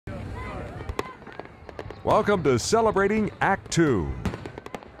Welcome to Celebrating Act 2.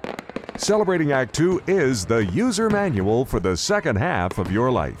 Celebrating Act 2 is the user manual for the second half of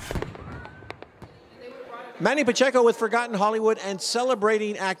your life. Manny Pacheco with Forgotten Hollywood and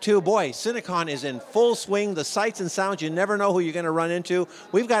Celebrating Act 2. Boy, Cinecon is in full swing. The sights and sounds, you never know who you're going to run into.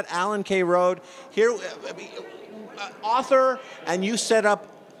 We've got Alan K. Rode here, author, and you set up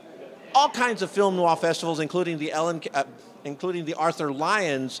all kinds of film noir festivals, including the Arthur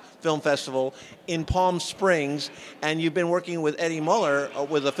Lyons Film Festival in Palm Springs, and you've been working with Eddie Muller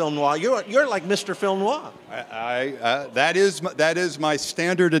with the film noir. You're like Mr. Film Noir. That is my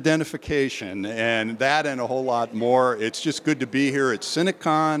standard identification, and that and a whole lot more. It's just good to be here at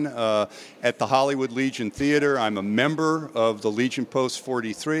Cinecon at the Hollywood Legion Theater. I'm a member of the Legion Post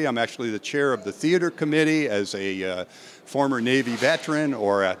 43. I'm actually the chair of the theater committee as a former Navy veteran,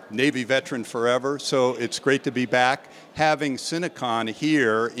 or a Navy veteran forever. So it's great to be back having Cinecon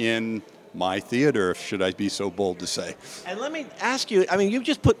here in my theater, should I be so bold to say. And let me ask you, I mean, you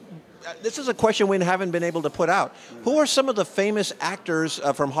just put, this is a question we haven't been able to put out. Who are some of the famous actors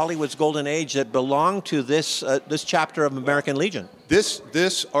from Hollywood's golden age that belong to this chapter of American Legion?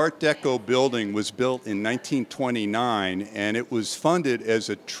 This Art Deco building was built in 1929, and it was funded as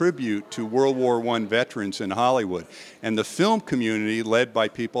a tribute to World War I veterans in Hollywood. And the film community, led by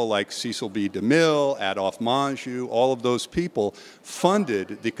people like Cecil B. DeMille, Adolphe Menjou, all of those people,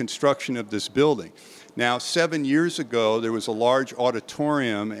 funded the construction of this building. Now, 7 years ago, there was a large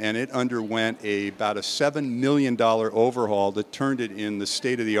auditorium, and it underwent about a $7 million overhaul that turned it in the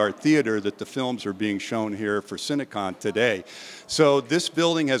state-of-the-art theater that the films are being shown here for Cinecon today. So this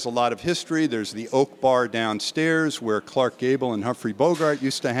building has a lot of history. There's the Oak Bar downstairs where Clark Gable and Humphrey Bogart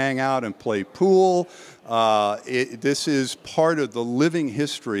used to hang out and play pool. This is part of the living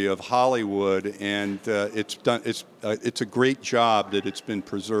history of Hollywood, and it's a great job that it's been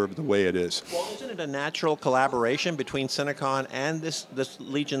preserved the way it is. Well, isn't it a natural collaboration between Cinecon and this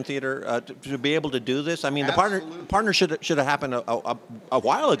Legion Theater to be able to do this? I mean, the partner should have happened a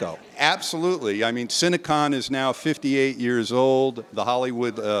while ago. Absolutely. I mean, Cinecon is now 58 years old. The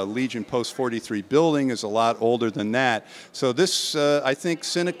Hollywood Legion Post 43 building is a lot older than that. So this, I think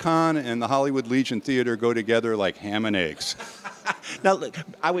Cinecon and the Hollywood Legion Theater go together like ham and eggs. Now, look,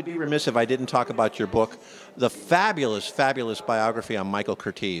 I would be remiss if I didn't talk about your book, the fabulous, fabulous biography on Michael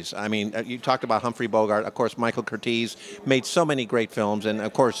Curtiz. I mean, you talked about Humphrey Bogart. Of course, Michael Curtiz made so many great films, and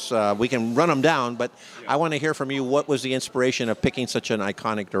of course, we can run them down, but I want to hear from you, what was the inspiration of picking such an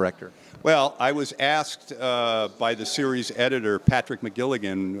iconic director? Well, I was asked by the series editor, Patrick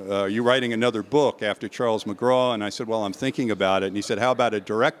McGilligan, are you writing another book after Charles McGraw? And I said, well, I'm thinking about it. And he said, how about a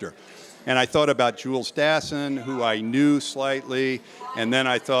director? And I thought about Jules Dassin, who I knew slightly, and then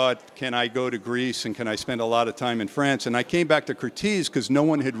I thought, can I go to Greece and can I spend a lot of time in France? And I came back to Curtiz because no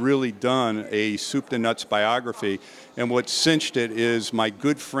one had really done a soup to nuts biography, and what cinched it is my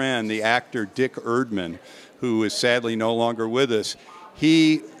good friend, the actor Dick Erdman, who is sadly no longer with us.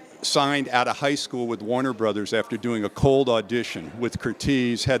 He signed out of high school with Warner Brothers after doing a cold audition with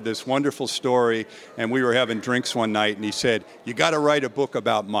Curtiz, had this wonderful story, and we were having drinks one night, and he said, you got to write a book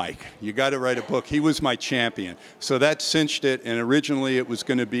about Mike. You got to write a book. He was my champion. So that cinched it, and originally it was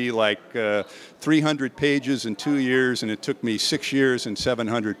going to be like 300 pages in 2 years, and it took me 6 years and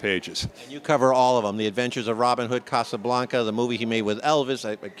 700 pages. And you cover all of them, The Adventures of Robin Hood, Casablanca, the movie he made with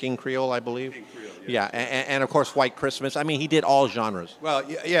Elvis, King Creole, I believe. King Creole, yeah, and of course, White Christmas. I mean, he did all genres. Well,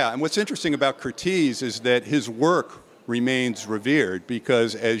 yeah, and what's interesting about Curtiz is that his work remains revered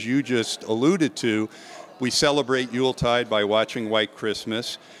because, as you just alluded to, we celebrate Yuletide by watching White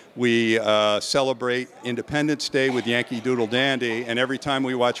Christmas. We celebrate Independence Day with Yankee Doodle Dandy, and every time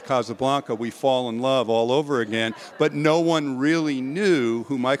we watch Casablanca, we fall in love all over again. But no one really knew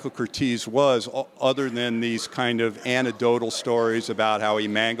who Michael Curtiz was other than these kind of anecdotal stories about how he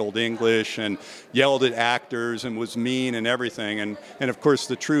mangled English and yelled at actors and was mean and everything. And of course,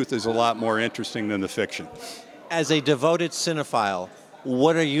 the truth is a lot more interesting than the fiction. As a devoted cinephile,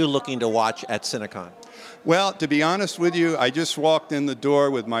 what are you looking to watch at Cinecon? Well, to be honest with you, I just walked in the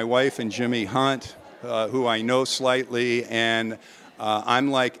door with my wife and Jimmy Hunt, who I know slightly, and I'm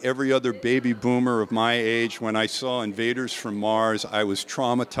like every other baby boomer of my age. When I saw Invaders from Mars, I was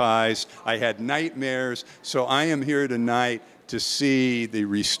traumatized. I had nightmares. So I am here tonight to see the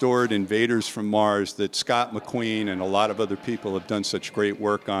restored Invaders from Mars that Scott McQueen and a lot of other people have done such great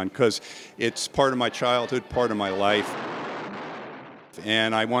work on, because it's part of my childhood, part of my life.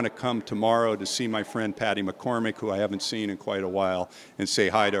 and I want to come tomorrow to see my friend Patty McCormick, who I haven't seen in quite a while, and say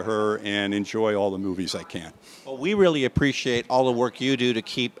hi to her and enjoy all the movies I can. Well, we really appreciate all the work you do to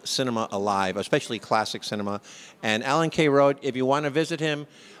keep cinema alive, especially classic cinema. And Alan K. Rode, if you want to visit him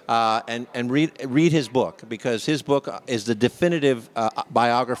and read his book, because his book is the definitive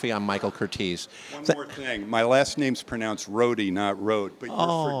biography on Michael Curtiz. One more thing. My last name's pronounced Rhodey, not Rode, but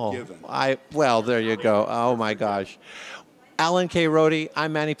you're forgiven. Well, there you go. Oh, my gosh. Alan K. Rode,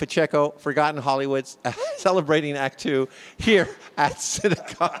 I'm Manny Pacheco, Forgotten Hollywood's celebrating Act 2 here at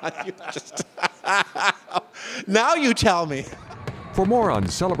Cinecon. Now you tell me. For more on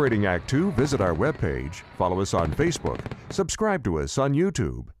Celebrating Act 2, visit our webpage, follow us on Facebook, subscribe to us on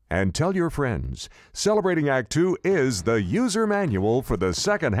YouTube, and tell your friends. Celebrating Act 2 is the user manual for the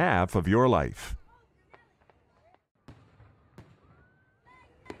second half of your life.